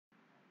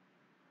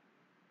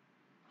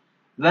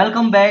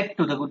Welcome back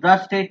to the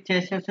Gujarat State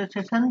Chess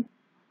Association.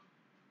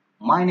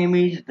 My name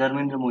is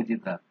Dharmendra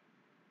Mojidra.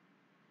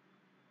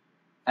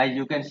 As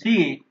you can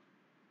see,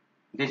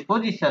 this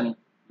position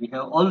we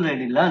have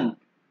already learned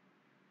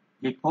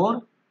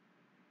before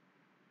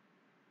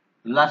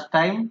last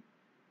time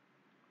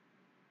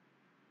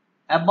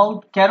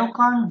about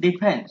Caro-Kann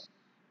defense.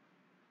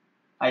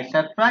 I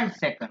surprised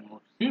second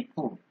move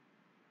c4.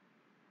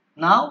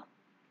 Now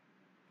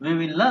we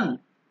will learn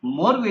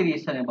more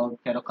variation about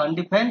Caro-Kann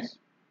defense.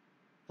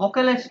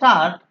 Okay, let's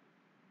start.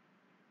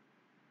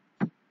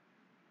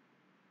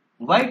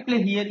 White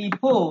play here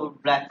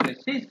e4, black play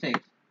c6.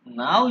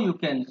 Now you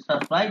can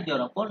surprise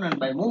your opponent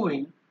by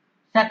moving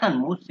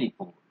second move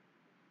c4.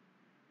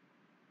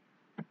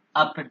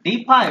 After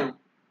d5,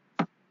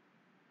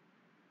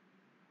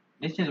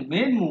 this is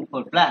main move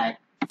for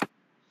black.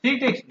 C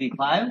takes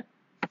d5,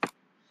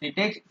 c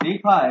takes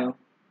d5,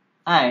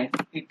 and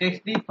it takes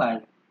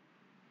d5.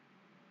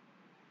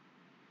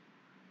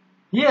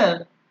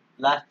 Here,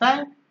 last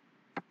time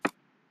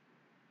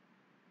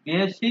we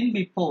have seen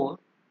before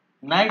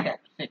knight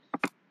f6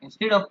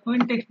 instead of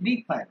queen takes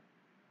d5.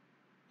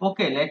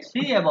 Okay, let's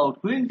see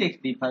about queen takes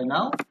d5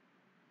 now.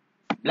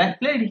 Black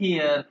played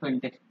here, queen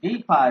takes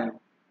d5.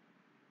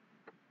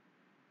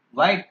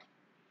 White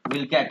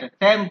will get a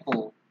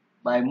tempo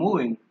by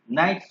moving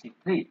knight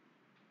c3.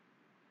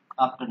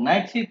 After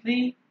knight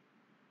c3,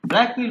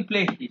 black will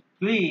play his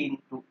queen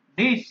to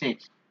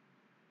d6.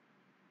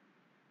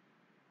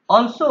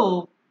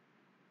 Also,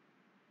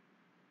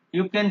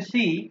 you can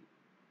see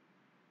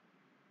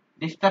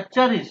the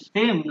structure is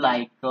same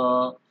like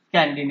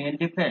Scandinavian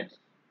defense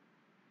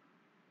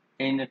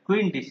in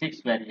queen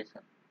d6 variation.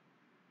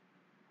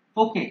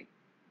 Okay,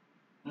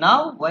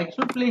 now white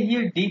should play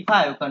here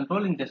d5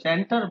 controlling the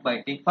center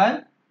by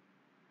d5.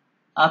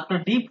 After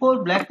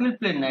d4, black will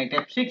play knight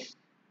f6.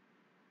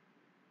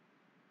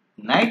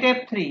 Knight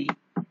f3,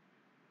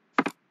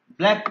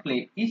 black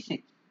play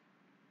e6.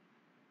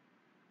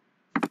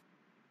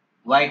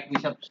 White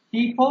bishop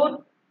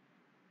c4,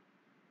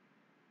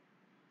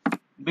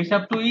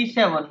 bishop to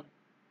e7.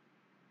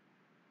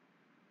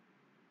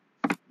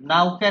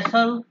 Now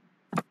castle,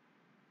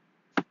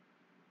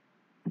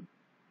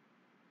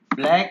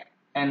 black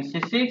and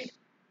c6.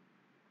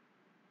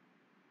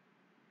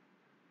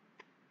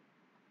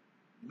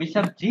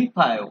 Bishop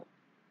g5.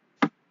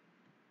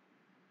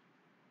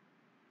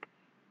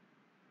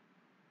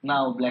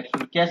 Now black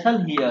should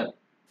castle here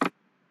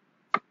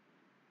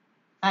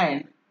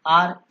and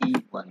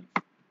re1.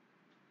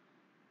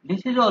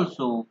 This is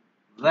also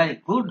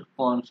very good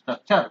pawn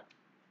structure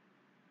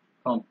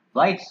from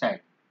white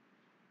side.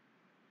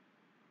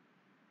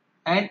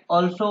 And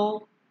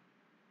also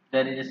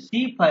there is a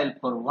c file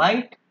for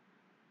white.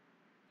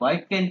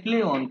 White can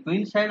play on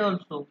queen side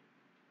also,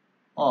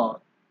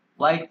 or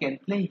white can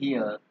play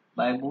here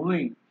by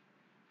moving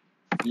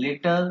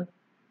little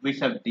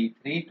bishop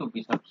d3 to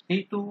bishop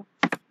c2,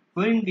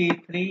 queen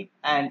d3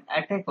 and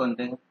attack on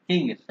the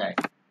king side.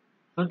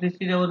 So this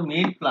is our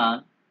main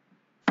plan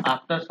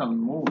after some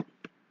moves.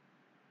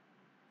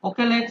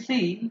 Okay, let's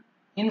see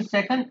in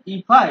second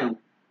e5.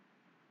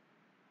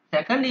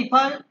 Second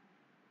e5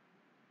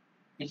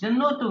 is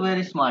not a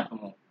very smart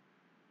move.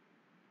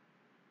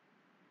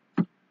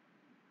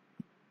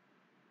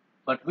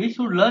 But we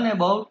should learn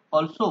about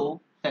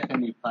also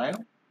second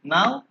e5.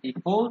 Now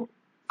e4,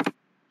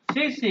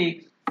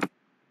 c6,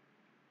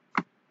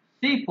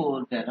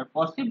 c4, there are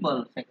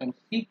possible second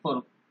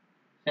c4,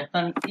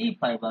 second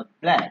e5 are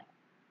black.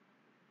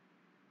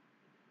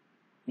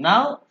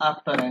 Now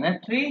after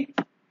nf3,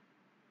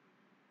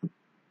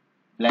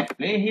 black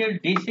play here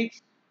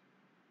d6,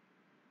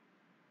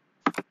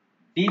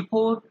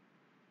 d4,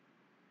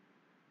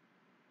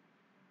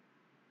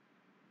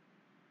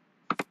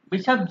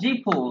 bishop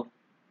g4,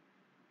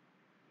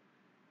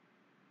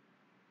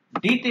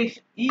 d takes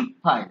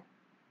e5,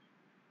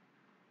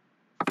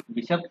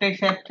 bishop takes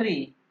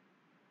f3,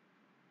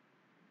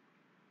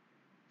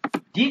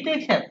 g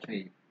takes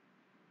f3,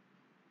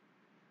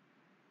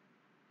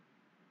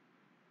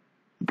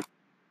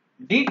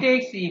 d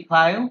takes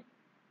e5.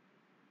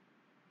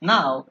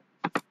 Now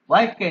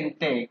white can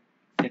take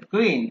the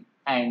queen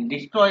and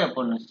destroy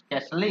opponent's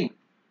castling.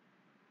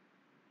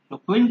 So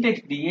queen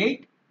takes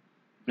d8,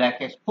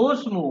 black has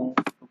forced move,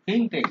 so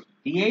king takes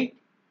d8,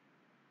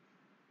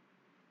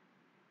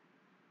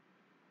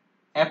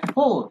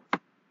 f4,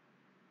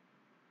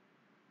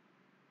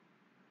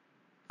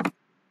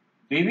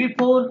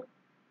 bv4,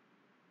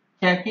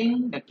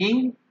 checking the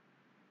king.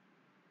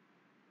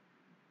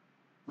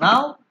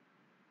 Now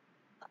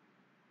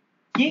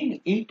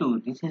king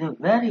e2, this is a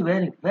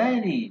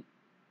very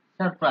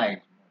surprise.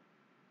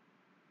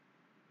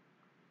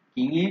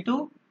 King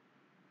e2,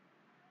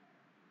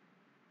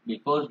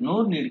 because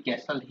no need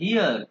castle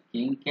here,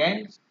 king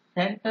can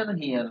center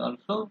here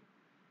also.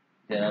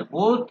 There are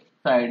both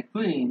side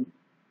queen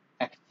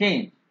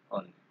exchange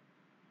only.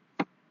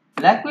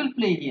 Black will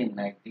play here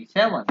knight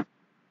d7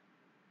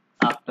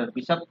 after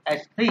bishop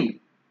h3.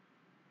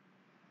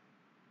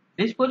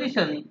 This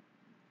position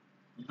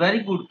is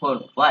very good for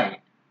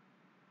white.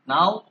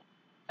 Now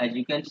As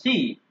you can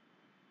see,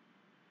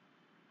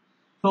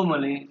 so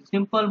many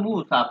simple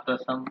moves after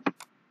some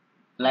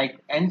like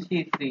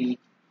nc3,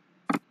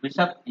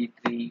 bishop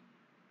e3,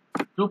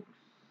 rook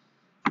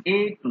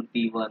a to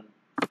d1,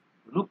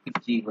 rook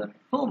g1.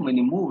 So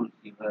many moves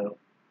you have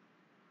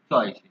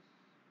choices.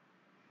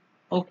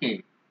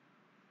 Okay,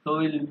 so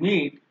we'll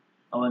meet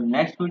our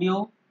next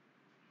video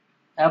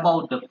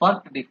about the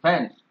first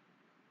defense.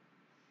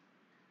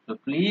 So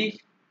please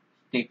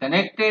stay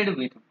connected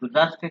with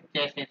Gujarat State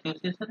Chess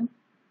Association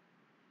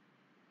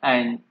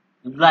and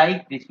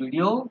like this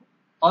video.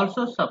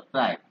 Also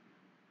subscribe.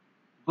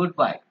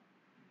 Goodbye.